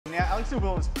Now, Alex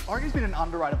Neal-Bullen, I reckon he's been an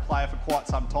underrated player for quite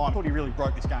some time. I thought he really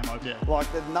broke this game open. Yeah.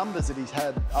 Like, the numbers that he's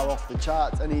had are off the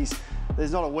charts, and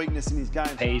there's not a weakness in his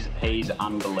game. He's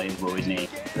unbelievable, isn't he?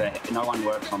 No one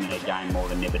works on their game more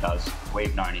than Nibba does.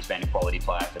 We've known he's been a quality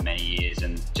player for many years,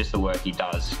 and just the work he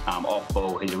does off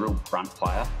ball, he's a real front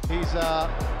player. He's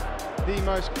the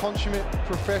most consummate,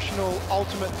 professional,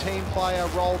 ultimate team player,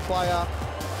 role player.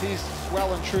 He's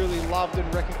well and truly loved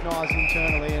and recognised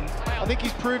internally, and I think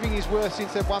he's proving his worth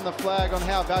since they've won the flag on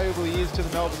how valuable he is to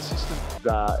the Melbourne system.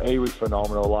 He was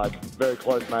phenomenal, like, very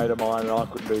close mate of mine, and I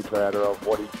couldn't be prouder of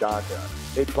what he's done.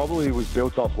 It probably was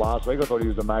built off last week. I thought he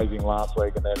was amazing last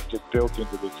week, and then it just built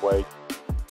into this week.